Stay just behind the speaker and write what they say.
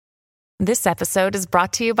This episode is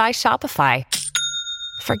brought to you by Shopify.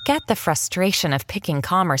 Forget the frustration of picking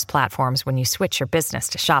commerce platforms when you switch your business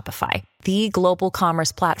to Shopify, the global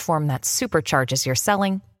commerce platform that supercharges your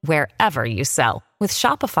selling wherever you sell. With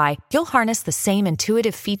Shopify, you'll harness the same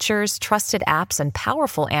intuitive features, trusted apps, and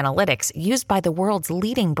powerful analytics used by the world's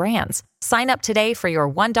leading brands. Sign up today for your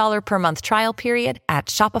 $1 per month trial period at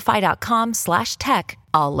shopify.com/tech,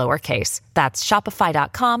 all lowercase. That's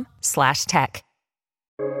shopify.com/tech.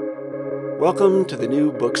 Welcome to the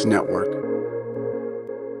New Books Network.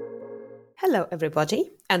 Hello, everybody,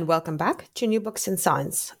 and welcome back to New Books in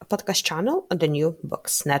Science, a podcast channel on the New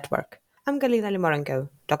Books Network. I'm Galina Limorenko,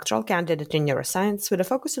 doctoral candidate in neuroscience with a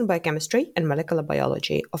focus on biochemistry and molecular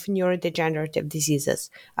biology of neurodegenerative diseases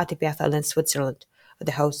at EPFL in Switzerland,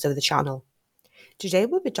 the host of the channel. Today,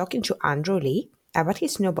 we'll be talking to Andrew Lee about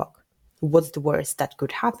his new book, What's the Worst That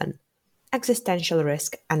Could Happen? Existential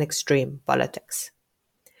Risk and Extreme Politics.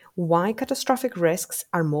 Why catastrophic risks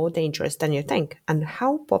are more dangerous than you think, and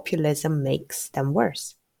how populism makes them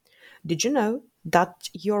worse. Did you know that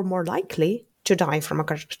you're more likely to die from a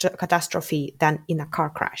catastrophe than in a car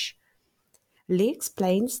crash? Lee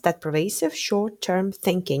explains that pervasive short-term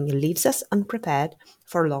thinking leaves us unprepared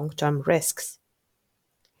for long-term risks.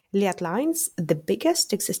 Lee outlines the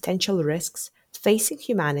biggest existential risks facing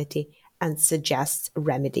humanity and suggests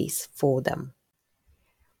remedies for them.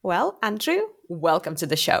 Well, Andrew, welcome to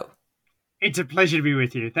the show. It's a pleasure to be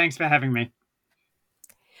with you. Thanks for having me.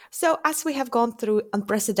 So, as we have gone through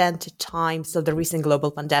unprecedented times of the recent global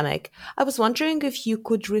pandemic, I was wondering if you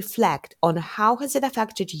could reflect on how has it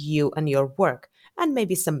affected you and your work, and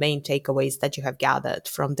maybe some main takeaways that you have gathered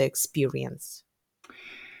from the experience.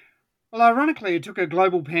 Well, ironically, it took a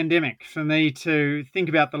global pandemic for me to think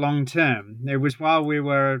about the long term. It was while we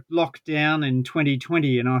were locked down in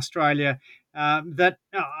 2020 in Australia that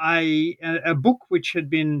a book which had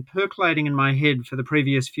been percolating in my head for the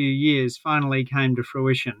previous few years finally came to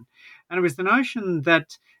fruition. And it was the notion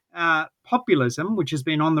that populism, which has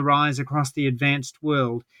been on the rise across the advanced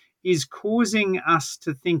world, is causing us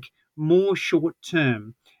to think more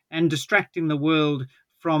short-term and distracting the world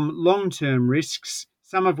from long-term risks,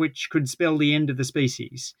 some of which could spell the end of the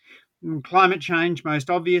species. Climate change, most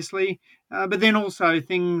obviously, but then also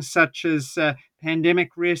things such as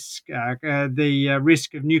pandemic risk, the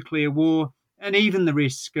risk of nuclear war, and even the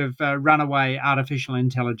risk of runaway artificial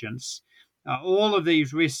intelligence. All of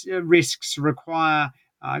these risks require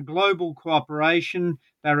global cooperation.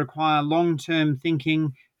 They require long-term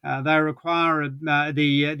thinking. They require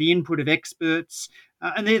the input of experts.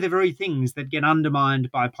 And they're the very things that get undermined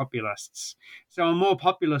by populists. So a more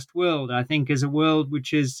populist world, I think, is a world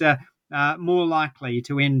which is more likely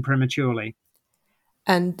to end prematurely.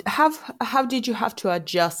 And how did you have to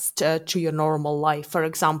adjust to your normal life, for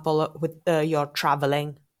example, with your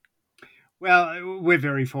traveling? Well, we're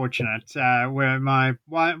very fortunate. Where my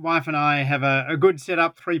wife and I have a good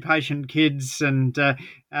setup, 3 patient kids, and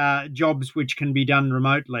jobs which can be done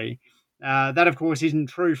remotely. That, of course, isn't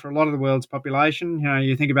true for a lot of the world's population. You know,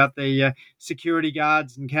 you think about the security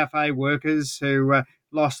guards and cafe workers who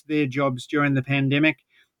lost their jobs during the pandemic,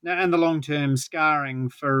 and the long-term scarring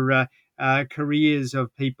for careers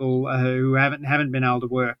of people who haven't been able to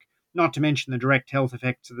work. Not to mention the direct health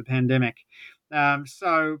effects of the pandemic.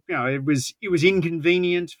 So you know, it was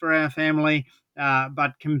inconvenient for our family,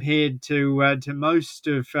 but compared to most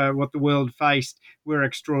of what the world faced, we're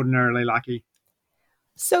extraordinarily lucky.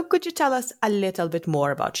 So could you tell us a little bit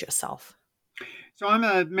more about yourself? So I'm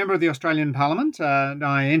a member of the Australian Parliament.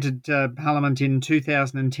 I entered Parliament in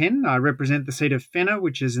 2010. I represent the seat of Fenner,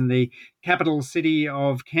 which is in the capital city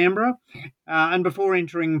of Canberra. And before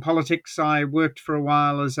entering politics, I worked for a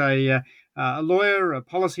while as a lawyer, a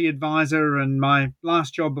policy advisor, and my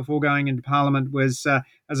last job before going into Parliament was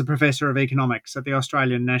as a professor of economics at the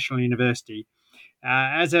Australian National University.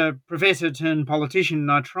 As a professor turned politician,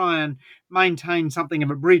 I try and maintain something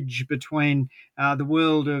of a bridge between the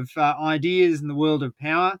world of ideas and the world of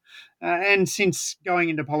power. And since going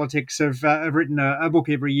into politics, I've written a book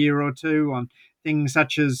every year or two on things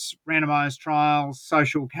such as randomised trials,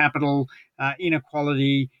 social capital,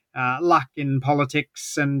 inequality, luck in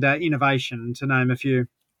politics, and innovation, to name a few.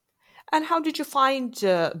 And how did you find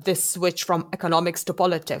this switch from economics to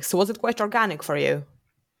politics? Was it quite organic for you?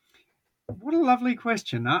 What a lovely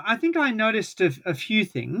question. I think I noticed a few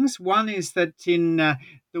things. One is that in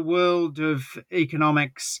the world of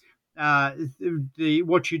economics,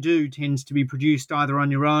 what you do tends to be produced either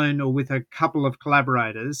on your own or with a couple of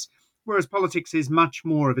collaborators, whereas politics is much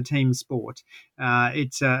more of a team sport.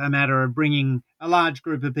 It's a matter of bringing a large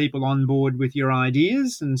group of people on board with your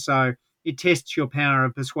ideas. And so it tests your power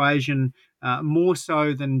of persuasion more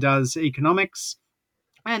so than does economics.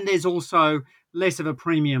 And there's also less of a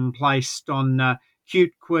premium placed on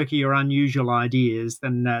cute, quirky, or unusual ideas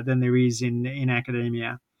than there is in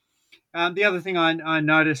academia. The other thing I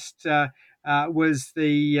noticed was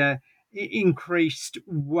the increased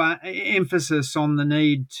emphasis on the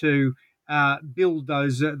need to build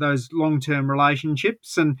those long-term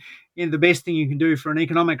relationships. And the best thing you can do for an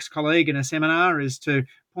economics colleague in a seminar is to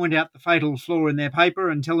point out the fatal flaw in their paper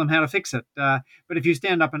and tell them how to fix it. But if you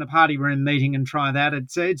stand up in a party room meeting and try that,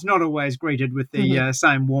 it's not always greeted with the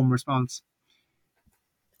same warm response.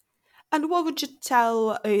 And what would you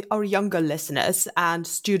tell our younger listeners and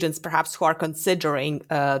students, perhaps, who are considering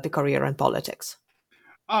the career in politics?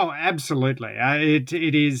 Oh, absolutely. It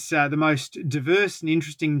is the most diverse and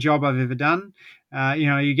interesting job I've ever done.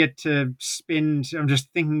 You get to spend, I'm just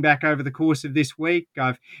thinking back over the course of this week,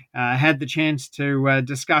 I've had the chance to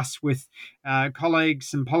discuss with colleagues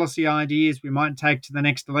some policy ideas we might take to the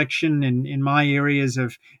next election in my areas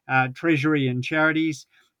of treasury and charities.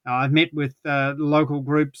 I've met with local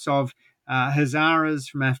groups of Hazaras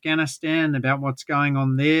from Afghanistan about what's going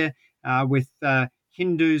on there, with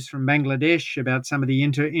Hindus from Bangladesh about some of the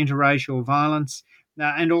interracial violence,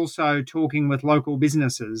 and also talking with local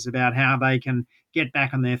businesses about how they can get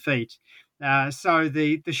back on their feet. So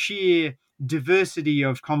the sheer diversity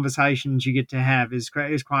of conversations you get to have is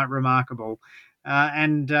quite remarkable.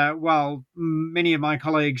 And while many of my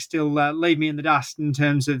colleagues still leave me in the dust in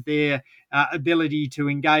terms of their ability to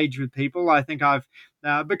engage with people, I think I've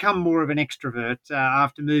become more of an extrovert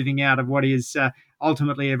after moving out of what is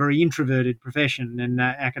ultimately a very introverted profession in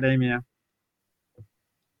academia.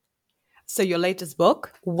 So your latest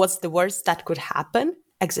book, What's the Worst That Could Happen?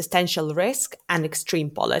 Existential Risk and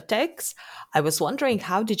Extreme Politics. I was wondering,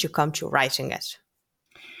 how did you come to writing it?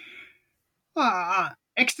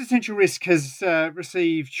 Existential risk has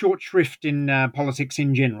received short shrift in politics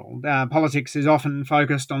in general. Politics is often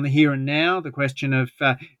focused on the here and now, the question of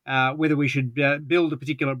whether we should build a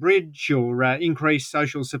particular bridge or increase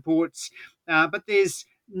social supports, but there's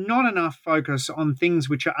not enough focus on things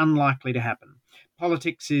which are unlikely to happen.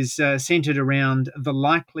 Politics is centred around the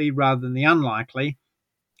likely rather than the unlikely,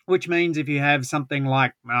 which means if you have something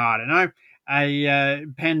like, a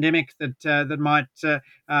pandemic that might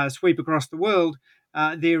sweep across the world,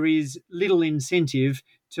 there is little incentive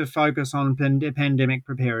to focus on pandemic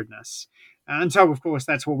preparedness. And so, of course,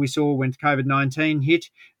 that's what we saw when COVID-19 hit,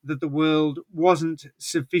 that the world wasn't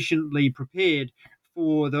sufficiently prepared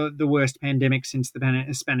for the worst pandemic since the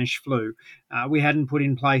Spanish flu. We hadn't put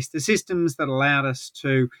in place the systems that allowed us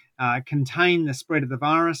to contain the spread of the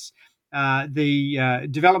virus. The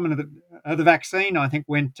development of the vaccine, I think,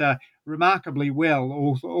 went remarkably well,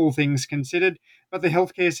 all things considered, but the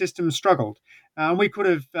healthcare system struggled. We could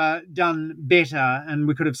have done better, and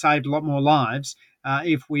we could have saved a lot more lives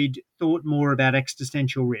if we'd thought more about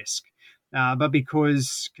existential risk. But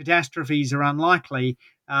because catastrophes are unlikely,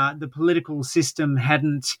 the political system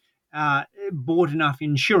hadn't bought enough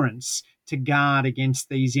insurance to guard against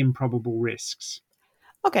these improbable risks.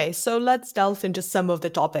 Okay, so let's delve into some of the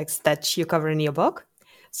topics that you cover in your book.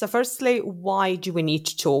 So firstly, why do we need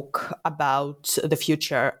to talk about the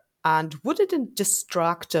future? And would it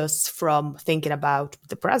distract us from thinking about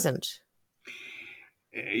the present?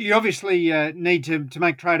 You obviously need to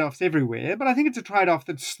make trade-offs everywhere, but I think it's a trade-off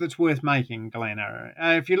that's worth making, Galena.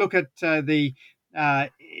 If you look at the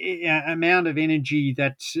amount of energy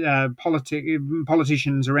that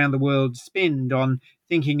politicians around the world spend on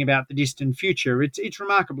thinking about the distant future, it's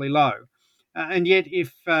remarkably low. And yet,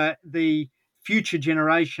 if the future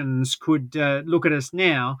generations could look at us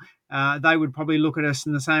now, they would probably look at us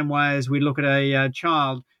in the same way as we look at a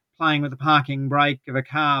child playing with the parking brake of a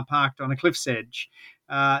car parked on a cliff's edge.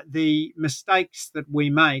 The mistakes that we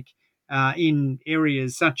make in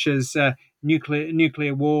areas such as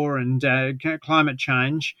nuclear war and climate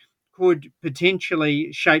change could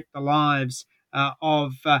potentially shape the lives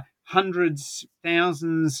of hundreds,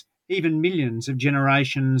 thousands, even millions of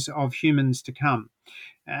generations of humans to come.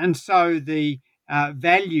 And so the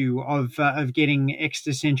value of getting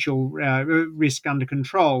existential risk under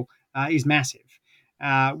control is massive.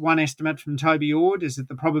 One estimate from Toby Ord is that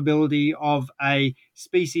the probability of a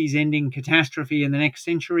species-ending catastrophe in the next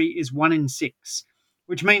century is 1 in 6,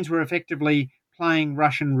 which means we're effectively playing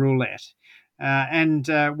Russian roulette. And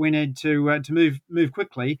we need to move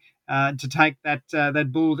quickly to take that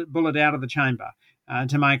bullet out of the chamber,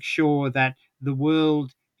 to make sure that the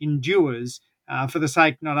world endures for the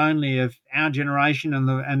sake not only of our generation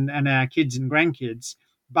and our kids and grandkids,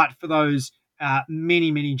 but for those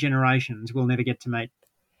many, many generations we'll never get to meet.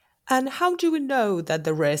 And how do we know that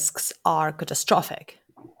the risks are catastrophic?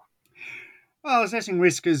 Well, assessing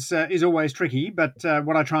risk is always tricky, but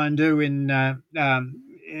what I try and do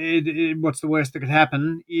what's the worst that could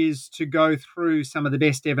happen is to go through some of the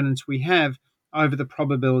best evidence we have over the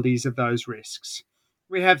probabilities of those risks.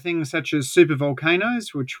 We have things such as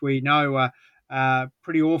supervolcanoes, which we know are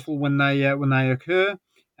pretty awful when they occur,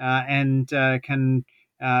 and can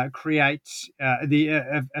create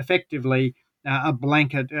effectively a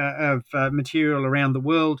blanket of material around the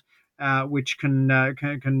world, which can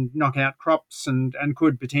knock out crops and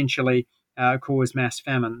could potentially cause mass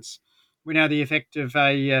famines. We know the effect of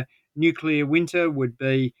a nuclear winter would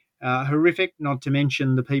be horrific, not to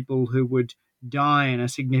mention the people who would die in a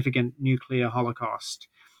significant nuclear holocaust.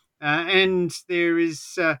 And there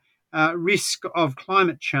is risk of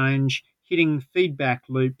climate change hitting feedback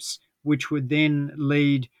loops, which would then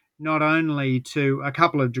lead not only to a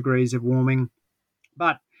couple of degrees of warming,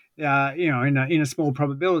 but in a small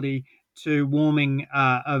probability to warming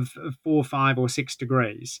of 4, 5, or 6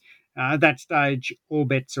 degrees. At that stage, all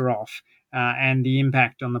bets are off, and the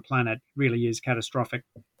impact on the planet really is catastrophic.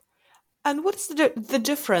 And what's the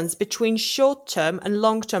difference between short-term and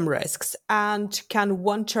long-term risks? And can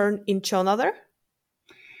one turn into another?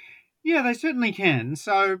 Yeah, they certainly can.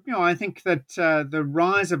 So, I think that the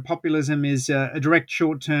rise of populism is a direct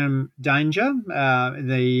short-term danger.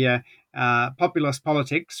 The populist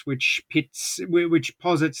politics, which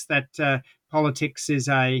posits that politics is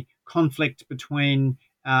a conflict between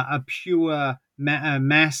a pure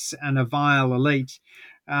mass and a vile elite,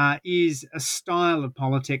 is a style of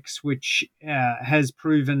politics which has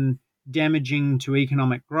proven damaging to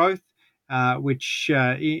economic growth, which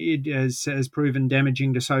it has proven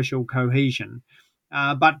damaging to social cohesion.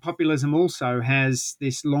 But populism also has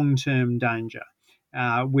this long-term danger,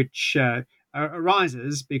 which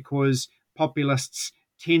arises because populists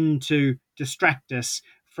tend to distract us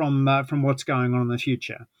from what's going on in the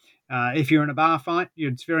future. If you're in a bar fight,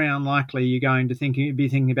 it's very unlikely you're going to be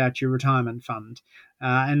thinking about your retirement fund.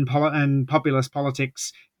 And populist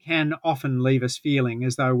politics can often leave us feeling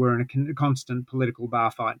as though we're in a constant political bar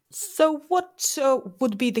fight. So, what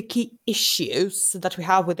would be the key issues that we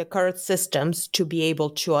have with the current systems to be able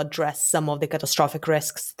to address some of the catastrophic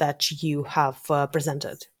risks that you have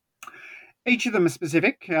presented? Each of them are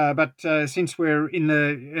specific, but since we're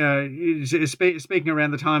in speaking around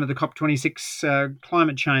the time of the COP26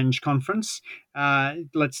 climate change conference,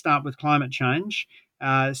 let's start with climate change.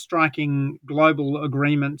 Striking global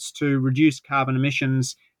agreements to reduce carbon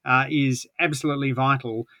emissions is absolutely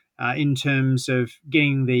vital in terms of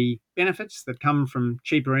getting the benefits that come from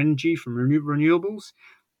cheaper energy, from renewables.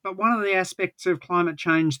 But one of the aspects of climate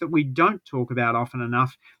change that we don't talk about often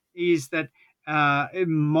enough is that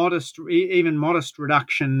modest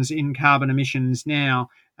reductions in carbon emissions now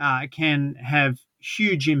can have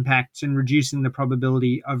huge impacts in reducing the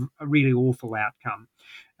probability of a really awful outcome.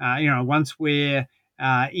 Once we're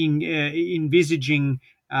envisaging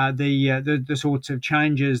the sorts of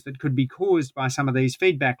changes that could be caused by some of these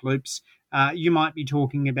feedback loops, you might be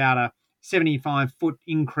talking about a 75-foot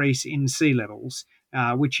increase in sea levels,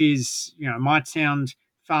 which is, might sound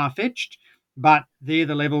far-fetched, but they're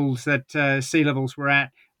the levels that sea levels were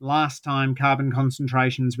at last time carbon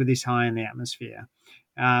concentrations were this high in the atmosphere.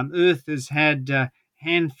 Earth has had a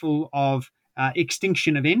handful of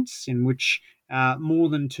extinction events in which more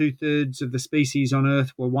than 2/3 of the species on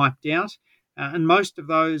Earth were wiped out, and most of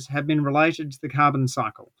those have been related to the carbon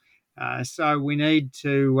cycle. So we need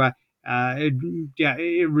to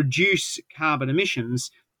reduce carbon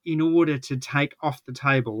emissions in order to take off the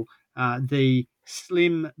table the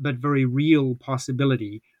slim but very real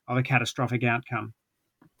possibility of a catastrophic outcome.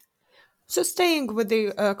 So, staying with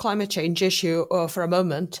the climate change issue for a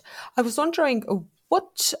moment, I was wondering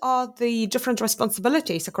what are the different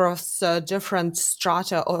responsibilities across different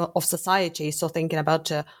strata of society? So, thinking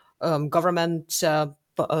about government,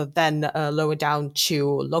 then lower down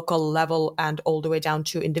to local level and all the way down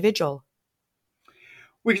to individual.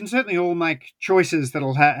 We can certainly all make choices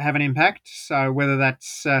that'll have an impact. So whether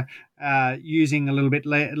that's using a little bit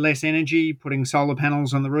less energy, putting solar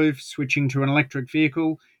panels on the roof, switching to an electric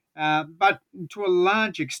vehicle, but to a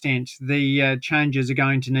large extent, the changes are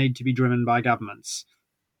going to need to be driven by governments.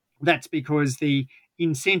 That's because the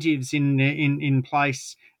incentives in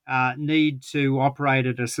place need to operate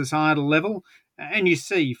at a societal level. And you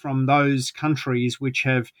see from those countries which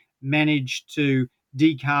have managed to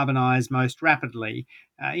decarbonise most rapidly,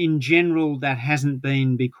 in general, that hasn't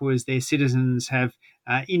been because their citizens have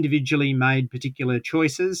individually made particular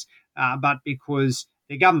choices, but because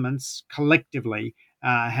their governments collectively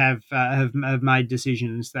have made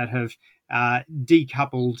decisions that have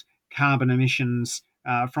decoupled carbon emissions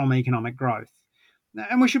from economic growth.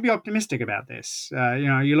 And we should be optimistic about this.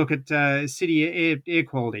 You look at city air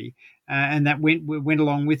quality, and that went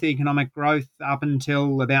along with economic growth up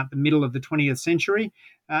until about the middle of the 20th century,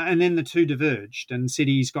 and then the two diverged, and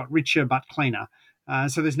cities got richer but cleaner.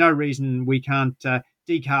 So there's no reason we can't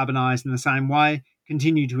decarbonise in the same way,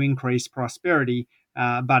 continue to increase prosperity,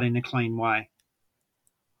 but in a clean way.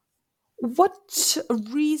 What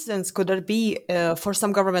reasons could there be for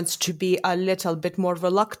some governments to be a little bit more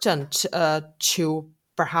reluctant to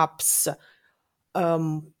perhaps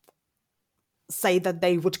say that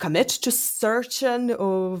they would commit to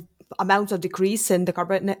certain amounts of decrease in the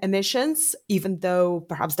carbon emissions, even though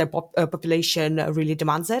perhaps their population really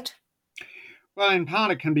demands it? Well, in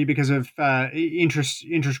part it can be because of interest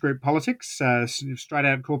group politics. Straight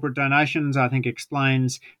out corporate donations, I think,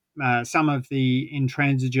 explains some of the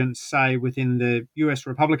intransigence, say, within the US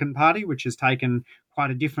Republican Party, which has taken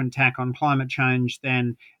quite a different tack on climate change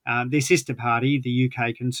than their sister party, the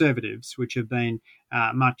UK Conservatives, which have been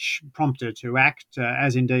much prompter to act,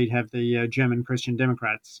 as indeed have the German Christian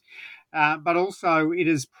Democrats. But also it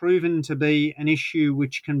has proven to be an issue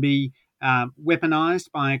which can be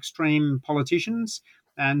weaponised by extreme politicians.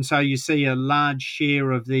 And so you see a large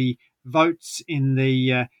share of the votes in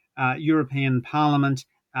the European Parliament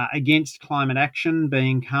against climate action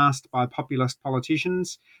being cast by populist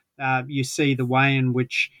politicians. You see the way in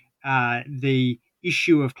which the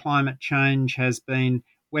issue of climate change has been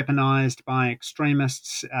weaponised by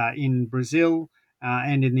extremists in Brazil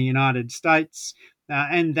and in the United States,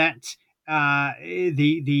 and that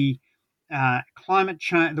the climate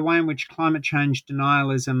change, the way in which climate change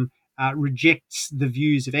denialism rejects the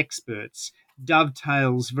views of experts,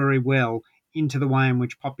 dovetails very well into the way in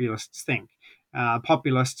which populists think.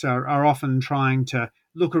 Populists are often trying to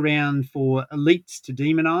look around for elites to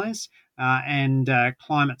demonise, and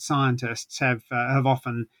climate scientists have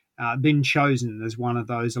often been chosen as one of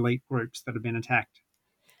those elite groups that have been attacked.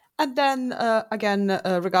 And then again,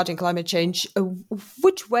 regarding climate change,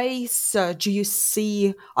 which ways do you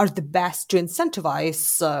see are the best to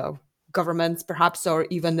incentivize governments, perhaps, or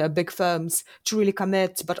even big firms to really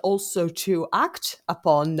commit, but also to act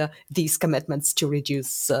upon these commitments to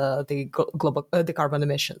reduce the carbon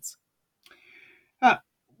emissions?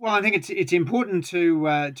 Well, I think it's important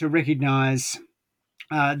to recognise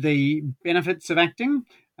the benefits of acting.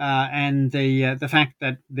 And the fact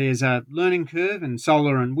that there's a learning curve in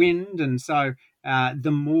solar and wind, and so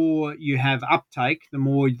the more you have uptake, the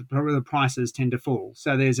more the prices tend to fall.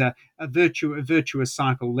 So there's a virtuous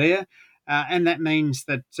cycle there, and that means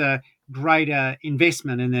that greater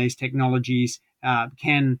investment in these technologies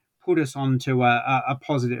can put us onto a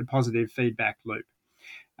positive feedback loop.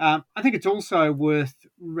 I think it's also worth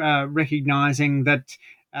recognising that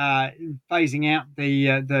phasing out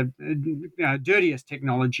the dirtiest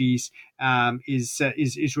technologies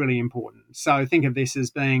is really important. So think of this as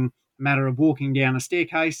being a matter of walking down a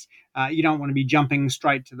staircase. You don't want to be jumping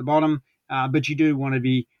straight to the bottom, but you do want to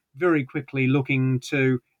be very quickly looking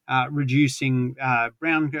to reducing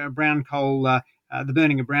brown coal, the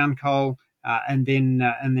burning of brown coal, and then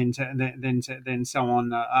so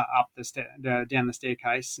on up down the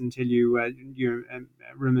staircase until you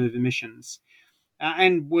remove emissions.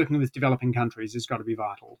 And working with developing countries has got to be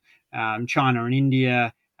vital. China and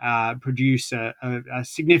India produce a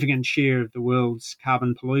significant share of the world's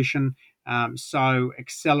carbon pollution, so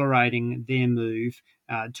accelerating their move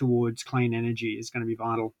towards clean energy is going to be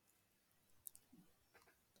vital.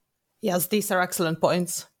 Yes, these are excellent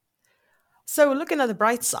points. So looking at the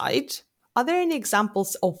bright side, are there any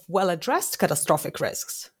examples of well-addressed catastrophic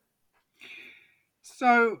risks?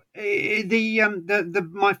 So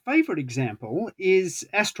my favourite example is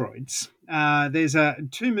asteroids. There's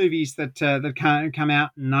two movies that come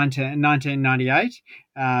out in 1998,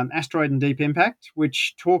 Asteroid and Deep Impact,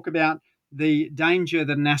 which talk about the danger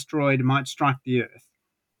that an asteroid might strike the Earth.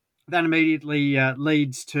 That immediately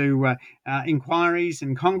leads to inquiries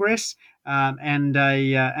in Congress, and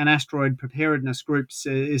an asteroid preparedness group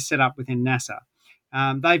is set up within NASA.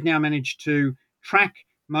 They've now managed to track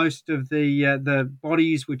most of the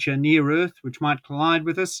bodies which are near Earth, which might collide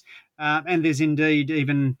with us, and there's indeed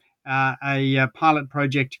even a pilot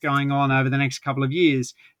project going on over the next couple of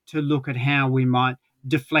years to look at how we might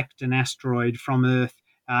deflect an asteroid from Earth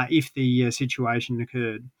if the situation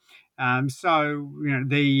occurred. So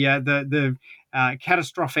the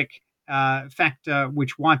catastrophic factor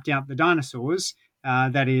which wiped out the dinosaurs,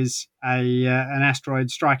 that is an asteroid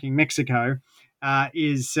striking Mexico,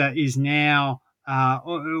 is now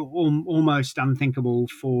almost unthinkable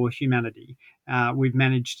for humanity. We've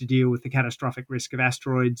managed to deal with the catastrophic risk of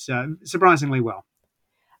asteroids surprisingly well.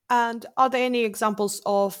 And are there any examples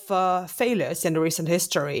of failures in the recent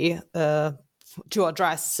history to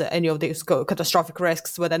address any of these catastrophic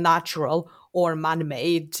risks, whether natural or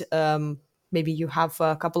man-made? Maybe you have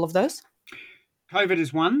a couple of those? COVID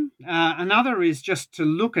is one. Another is just to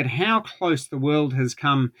look at how close the world has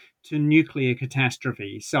come to nuclear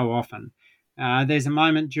catastrophe so often. There's a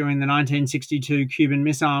moment during the 1962 Cuban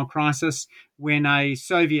Missile Crisis when a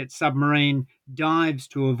Soviet submarine dives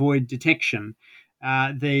to avoid detection.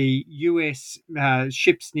 The US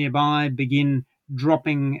ships nearby begin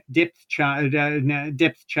dropping depth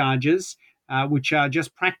charges, which are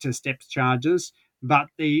just practice depth charges, but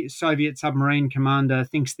the Soviet submarine commander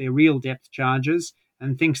thinks they're real depth charges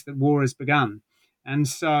and thinks that war has begun, and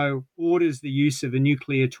so orders the use of a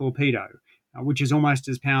nuclear torpedo, which is almost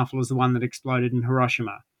as powerful as the one that exploded in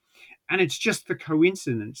Hiroshima. And it's just the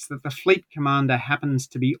coincidence that the fleet commander happens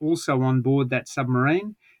to be also on board that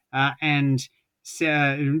submarine and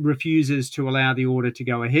refuses to allow the order to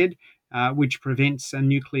go ahead, which prevents a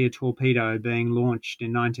nuclear torpedo being launched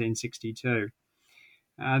in 1962.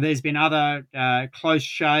 There's been other close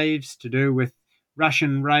shaves to do with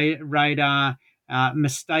Russian radar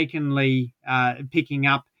mistakenly picking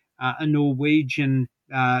up a Norwegian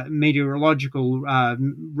meteorological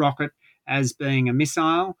rocket as being a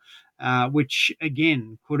missile, which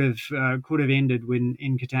again could have ended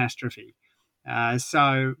in catastrophe.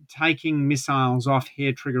 So taking missiles off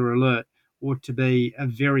hair trigger alert ought to be a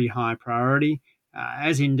very high priority,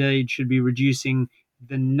 as indeed should be reducing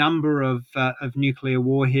the number of nuclear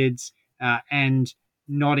warheads and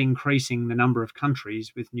not increasing the number of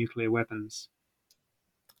countries with nuclear weapons.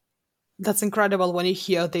 That's incredible when you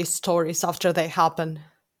hear these stories after they happen.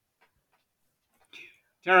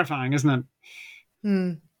 Terrifying, isn't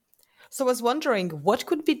it? So I was wondering, what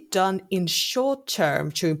could be done in short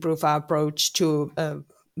term to improve our approach to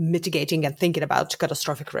mitigating and thinking about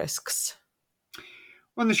catastrophic risks?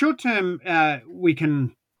 Well, in the short term, we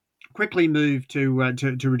can quickly move to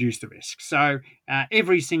reduce the risk. So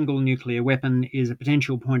every single nuclear weapon is a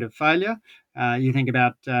potential point of failure. You think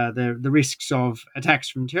about the risks of attacks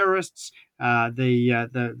from terrorists,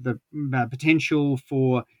 the potential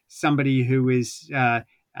for somebody who is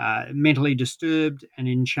mentally disturbed and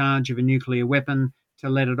in charge of a nuclear weapon to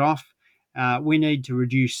let it off. We need to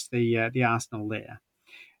reduce the arsenal there.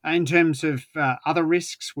 In terms of other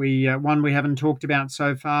risks, one we haven't talked about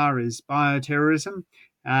so far is bioterrorism.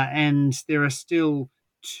 And there are still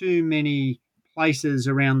too many places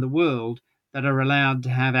around the world that are allowed to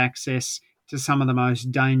have access to some of the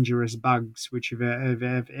most dangerous bugs which have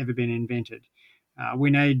ever been invented. We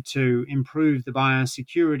need to improve the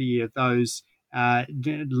biosecurity of those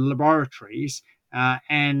laboratories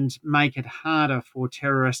and make it harder for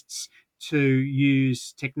terrorists to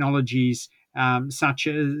use technologies such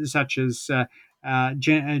as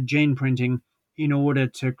gene printing in order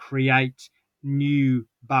to create new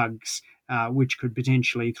bugs which could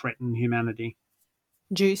potentially threaten humanity.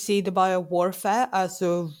 Do you see the biowarfare as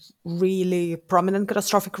a really prominent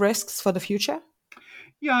catastrophic risks for the future?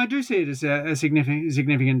 Yeah, I do see it as a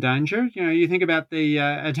significant danger. You think about the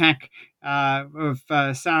attack of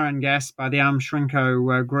sarin gas by the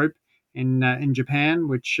Shrinko group in Japan,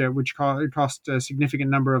 which cost a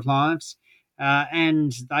significant number of lives,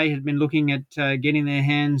 and they had been looking at getting their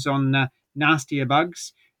hands on nastier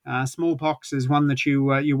bugs. Smallpox is one that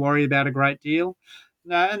you worry about a great deal,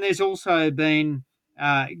 and there's also been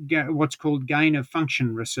what's called gain of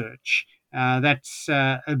function research. That's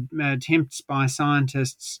attempts by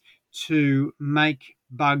scientists to make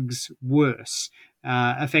bugs worse,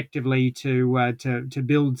 effectively to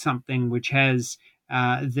build something which has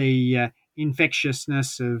the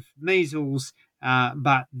infectiousness of measles,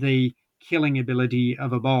 but the killing ability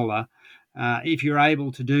of Ebola. If you're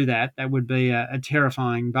able to do that, that would be a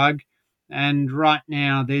terrifying bug. And right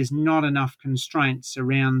now, there's not enough constraints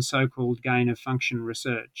around so-called gain-of-function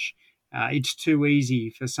research. It's too easy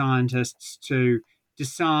for scientists to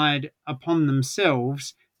decide upon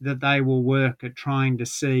themselves that they will work at trying to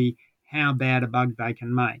see how bad a bug they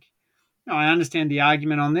can make. Now, I understand the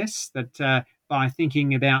argument on this, that by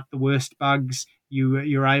thinking about the worst bugs,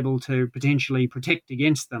 you're able to potentially protect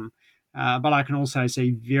against them. But I can also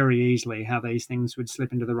see very easily how these things would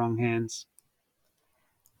slip into the wrong hands.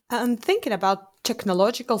 And thinking about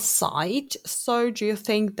technological side, so do you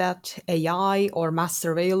think that AI or mass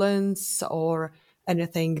surveillance or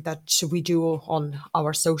anything that we do on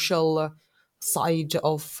our social side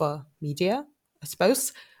of media, I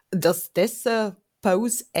suppose, does this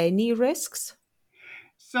pose any risks?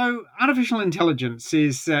 So artificial intelligence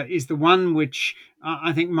is the one which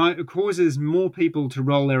I think causes more people to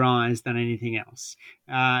roll their eyes than anything else.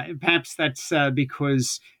 Perhaps that's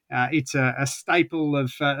because it's a staple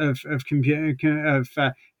of sort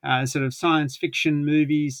of science fiction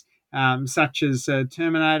movies, such as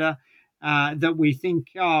Terminator, that we think,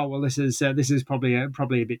 oh well, this is probably a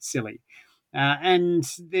bit silly, and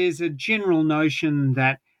there's a general notion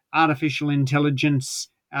that artificial intelligence,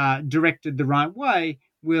 directed the right way,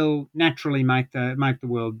 will naturally make the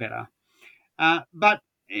world better. But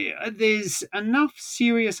there's enough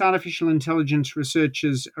serious artificial intelligence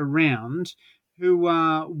researchers around who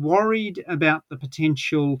are worried about the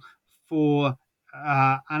potential for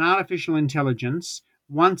an artificial intelligence,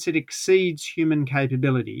 once it exceeds human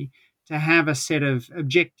capability, to have a set of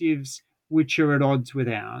objectives which are at odds with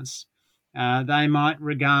ours. They might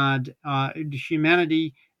regard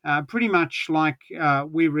humanity pretty much like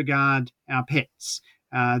we regard our pets.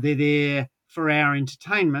 They're there for our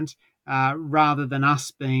entertainment, rather than us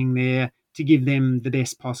being there to give them the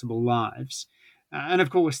best possible lives. And of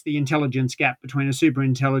course, the intelligence gap between a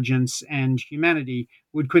superintelligence and humanity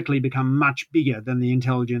would quickly become much bigger than the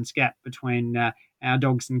intelligence gap between our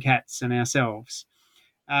dogs and cats and ourselves.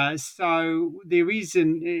 So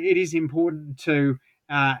it is important to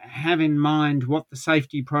have in mind what the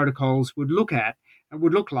safety protocols would look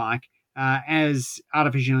like as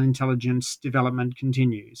artificial intelligence development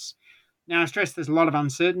continues. Now, I stress there's a lot of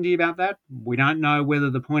uncertainty about that. We don't know whether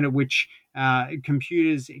the point at which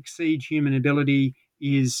computers exceed human ability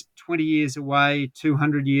is 20 years away,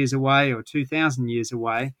 200 years away, or 2,000 years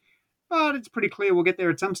away, but it's pretty clear we'll get there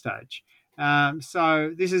at some stage.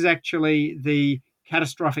 So this is actually the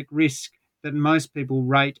catastrophic risk that most people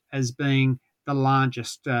rate as being the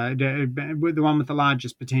largest, the one with the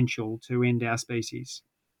largest potential to end our species.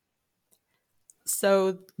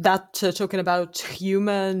 So that talking about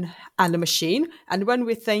human and a machine, and when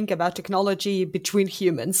we think about technology between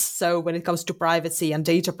humans, so when it comes to privacy and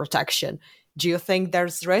data protection, do you think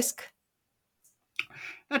there's risk?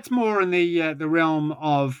 That's more in the realm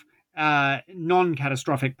of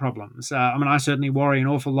non-catastrophic problems. I certainly worry an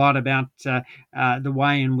awful lot about the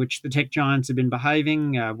way in which the tech giants have been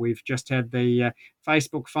behaving. We've just had the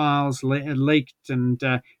Facebook files leaked, and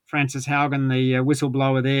Frances Haugen, the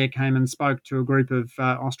whistleblower there, came and spoke to a group of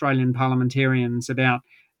Australian parliamentarians about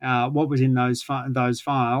what was in those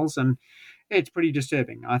files, and it's pretty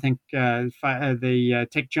disturbing. I think the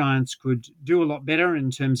tech giants could do a lot better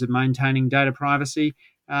in terms of maintaining data privacy,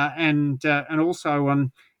 and also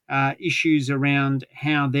on issues around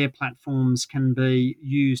how their platforms can be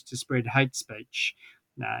used to spread hate speech.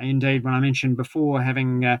 Indeed, when I mentioned before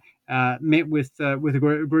having met with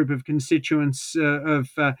a group of constituents of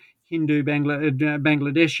Hindu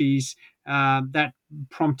Bangladeshis, that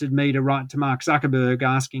prompted me to write to Mark Zuckerberg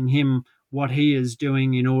asking him what he is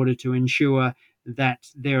doing in order to ensure that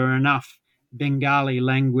there are enough Bengali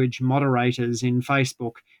language moderators in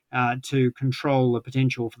Facebook to control the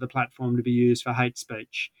potential for the platform to be used for hate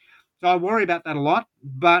speech. So I worry about that a lot,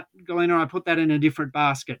 but Galina, I put that in a different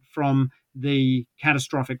basket from the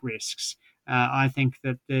catastrophic risks. I think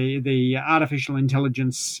that the artificial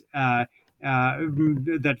intelligence that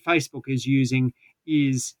Facebook is using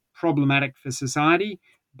is problematic for society,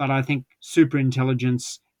 but I think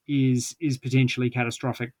superintelligence is potentially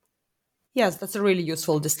catastrophic. Yes, that's a really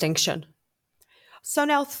useful distinction. So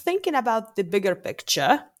now thinking about the bigger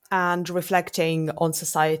picture and reflecting on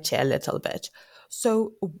society a little bit.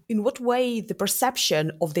 So in what way the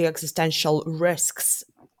perception of the existential risks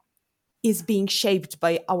is being shaped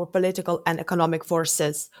by our political and economic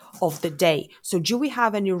forces of the day? So do we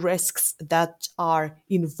have any risks that are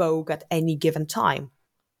in vogue at any given time?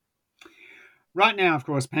 Right now, of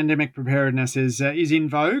course, pandemic preparedness is in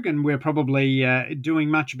vogue, and we're probably doing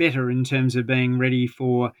much better in terms of being ready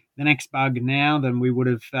for the next bug now than we would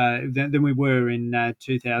have than we were in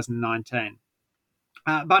 2019.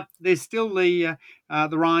 But there's still the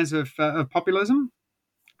rise of populism,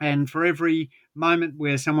 and for every moment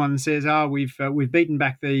where someone says, "Oh, we've beaten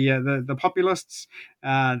back the populists,"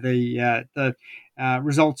 the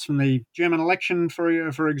results from the German election,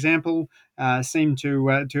 for example, seem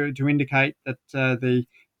to indicate that the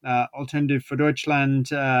Alternative for Deutschland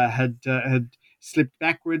had slipped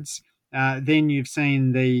backwards. Then you've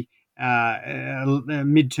seen the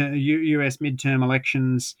US midterm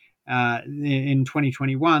elections in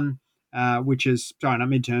 2021, which is, sorry, not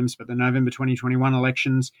midterms, but the November 2021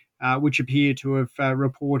 elections, which appear to have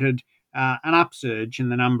reported an upsurge in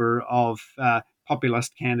the number of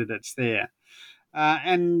populist candidates there.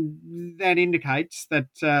 And that indicates that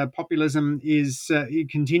populism it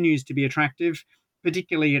continues to be attractive,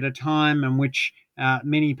 particularly at a time in which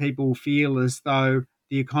many people feel as though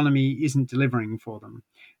the economy isn't delivering for them.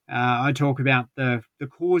 I talk about the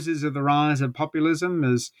causes of the rise of populism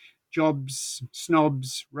as jobs,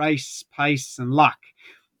 snobs, race, pace, and luck,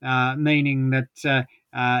 meaning that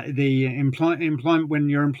the employment when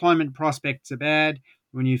your employment prospects are bad,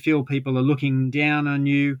 when you feel people are looking down on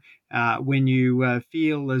you, when you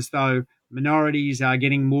feel as though minorities are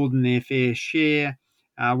getting more than their fair share,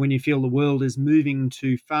 when you feel the world is moving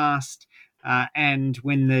too fast, and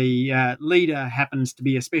when the leader happens to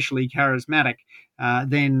be especially charismatic,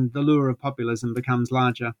 then the lure of populism becomes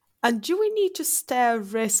larger. And do we need to stare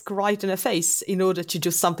risk right in the face in order to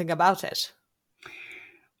do something about it?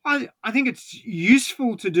 I think it's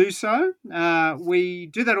useful to do so. We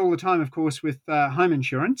do that all the time, of course, with home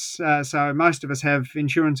insurance. So most of us have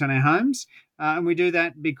insurance on our homes, and we do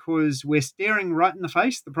that because we're staring right in the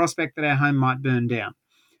face the prospect that our home might burn down.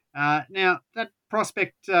 Now, that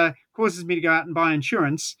prospect causes me to go out and buy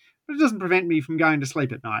insurance, but it doesn't prevent me from going to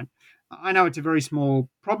sleep at night. I know it's a very small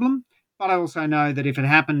problem, but I also know that if it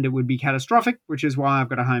happened, it would be catastrophic, which is why I've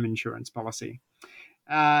got a home insurance policy.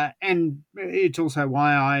 And it's also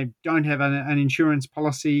why I don't have an insurance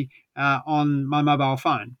policy on my mobile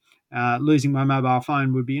phone. Losing my mobile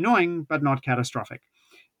phone would be annoying, but not catastrophic.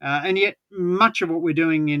 And yet, much of what we're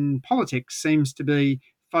doing in politics seems to be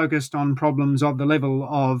focused on problems of the level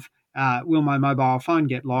of will my mobile phone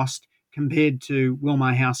get lost compared to will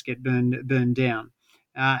my house get burned down,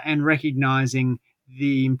 and recognizing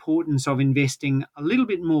the importance of investing a little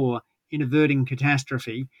bit more in averting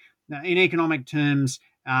catastrophe. Now, in economic terms,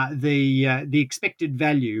 the expected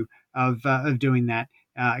value of doing that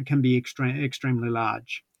can be extremely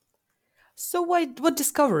large. So, what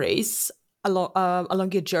discoveries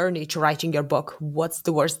along your journey to writing your book, what's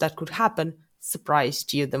the worst that could happen,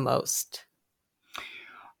 surprised you the most?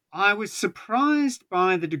 I was surprised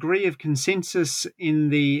by the degree of consensus in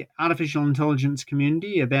the artificial intelligence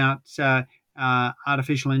community about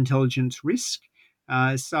artificial intelligence risk.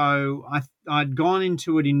 So I'd gone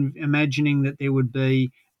into it in imagining that there would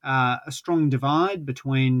be a strong divide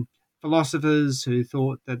between philosophers who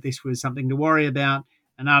thought that this was something to worry about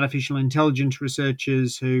and artificial intelligence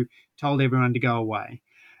researchers who told everyone to go away.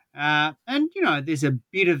 And, there's a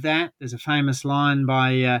bit of that. There's a famous line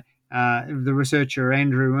by the researcher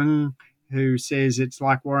Andrew Ng, who says it's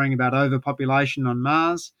like worrying about overpopulation on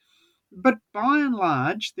Mars. But by and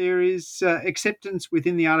large, there is acceptance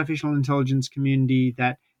within the artificial intelligence community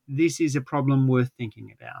that this is a problem worth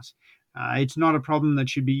thinking about. It's not a problem that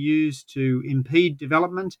should be used to impede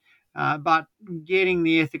development, but getting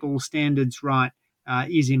the ethical standards right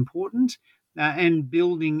is important, and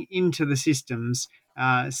building into the systems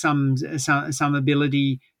some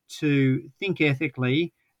ability to think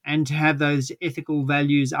ethically and to have those ethical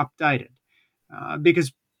values updated.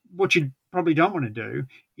 Because what you probably don't want to do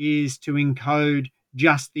is to encode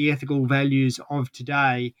just the ethical values of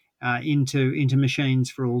today into machines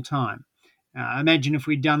for all time. Imagine if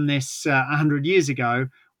we'd done this 100 years ago,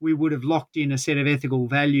 we would have locked in a set of ethical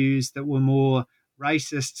values that were more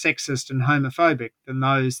racist, sexist, and homophobic than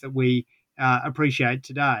those that we appreciate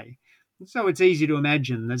today. So it's easy to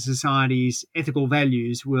imagine that society's ethical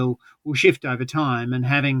values will shift over time, and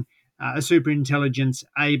having a superintelligence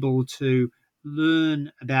able to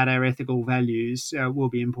learn about our ethical values will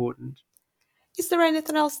be important. Is there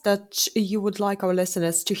anything else that you would like our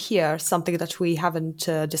listeners to hear, something that we haven't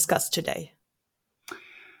discussed today?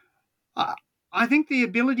 I think the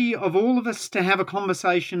ability of all of us to have a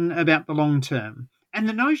conversation about the long term, and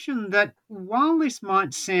the notion that while this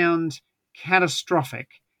might sound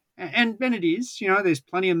catastrophic, and it is, there's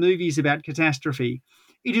plenty of movies about catastrophe,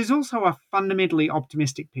 it is also a fundamentally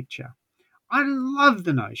optimistic picture. I love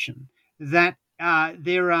the notion that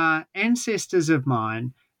there are ancestors of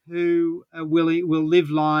mine who will live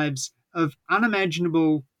lives of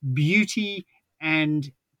unimaginable beauty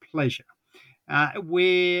and pleasure,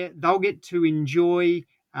 where they'll get to enjoy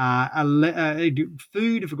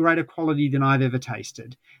food of greater quality than I've ever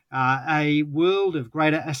tasted, a world of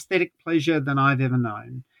greater aesthetic pleasure than I've ever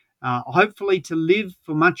known, hopefully to live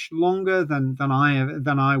for much longer than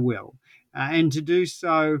I will, and to do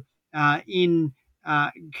so in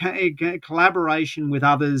collaboration with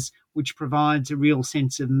others, which provides a real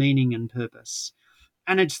sense of meaning and purpose.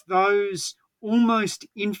 And it's those almost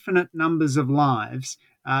infinite numbers of lives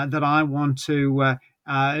that I want to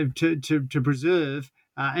preserve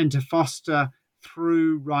and to foster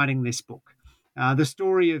through writing this book. The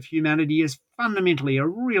story of humanity is fundamentally a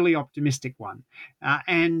really optimistic one.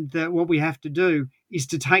 And what we have to do is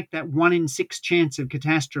to take that 1 in 6 chance of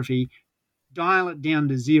catastrophe, dial it down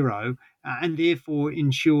to 0, and therefore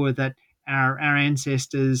ensure that our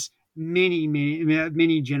ancestors,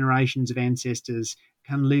 many generations of ancestors,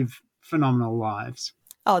 can live phenomenal lives.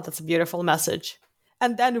 Oh, that's a beautiful message.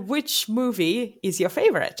 And then which movie is your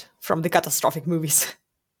favorite from the catastrophic movies?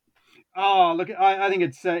 Oh, look, I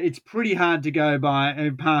think it's pretty hard to go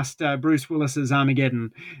past Bruce Willis's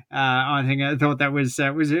Armageddon. I thought that was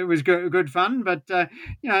good fun, but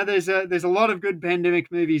there's a lot of good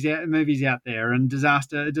pandemic movies out there and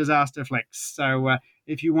disaster flicks. So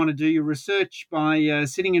if you want to do your research by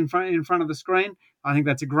sitting in front of the screen, I think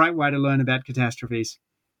that's a great way to learn about catastrophes.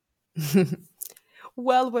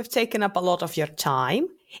 Well, we've taken up a lot of your time.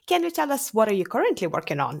 Can you tell us what are you currently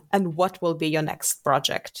working on and what will be your next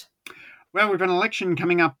project? Well, we've an election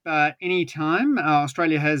coming up any time.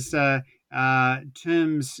 Australia has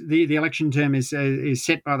terms. The election term is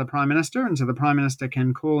set by the Prime Minister, and so the Prime Minister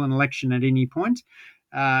can call an election at any point.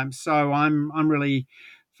 So I'm really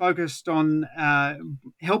focused on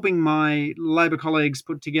helping my Labor colleagues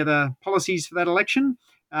put together policies for that election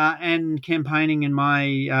and campaigning in my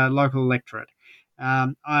local electorate.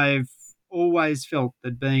 I've always felt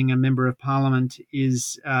that being a member of Parliament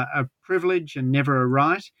is a privilege and never a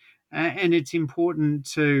right. And it's important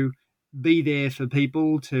to be there for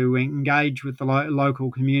people, to engage with the local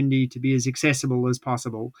community, to be as accessible as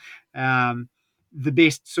possible. The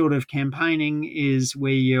best sort of campaigning is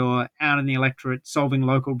where you're out in the electorate solving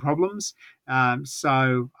local problems.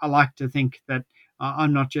 So I like to think that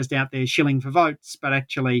I'm not just out there shilling for votes, but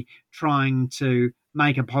actually trying to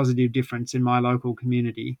make a positive difference in my local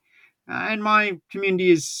community. And my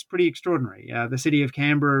community is pretty extraordinary. The city of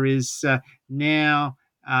Canberra is now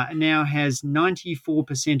has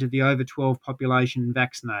 94% of the over 12 population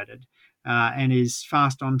vaccinated and is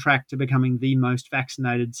fast on track to becoming the most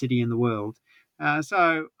vaccinated city in the world.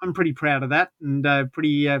 So I'm pretty proud of that and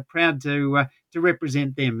pretty proud to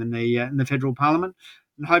represent them in the federal parliament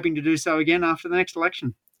and hoping to do so again after the next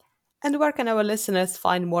election. And where can our listeners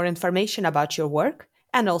find more information about your work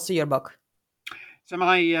and also your book? So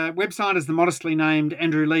my website is the modestly named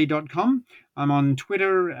andrewleigh.com. I'm on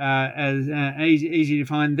Twitter, as easy to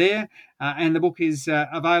find there, and the book is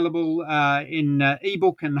available in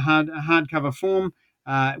ebook and hardcover form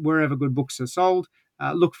wherever good books are sold.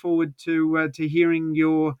 Look forward to hearing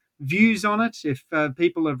your views on it. If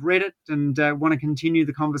people have read it and want to continue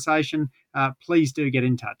the conversation, please do get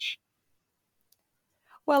in touch.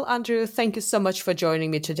 Well, Andrew, thank you so much for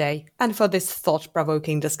joining me today and for this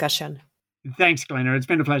thought-provoking discussion. Thanks, Glenna. It's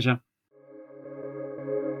been a pleasure.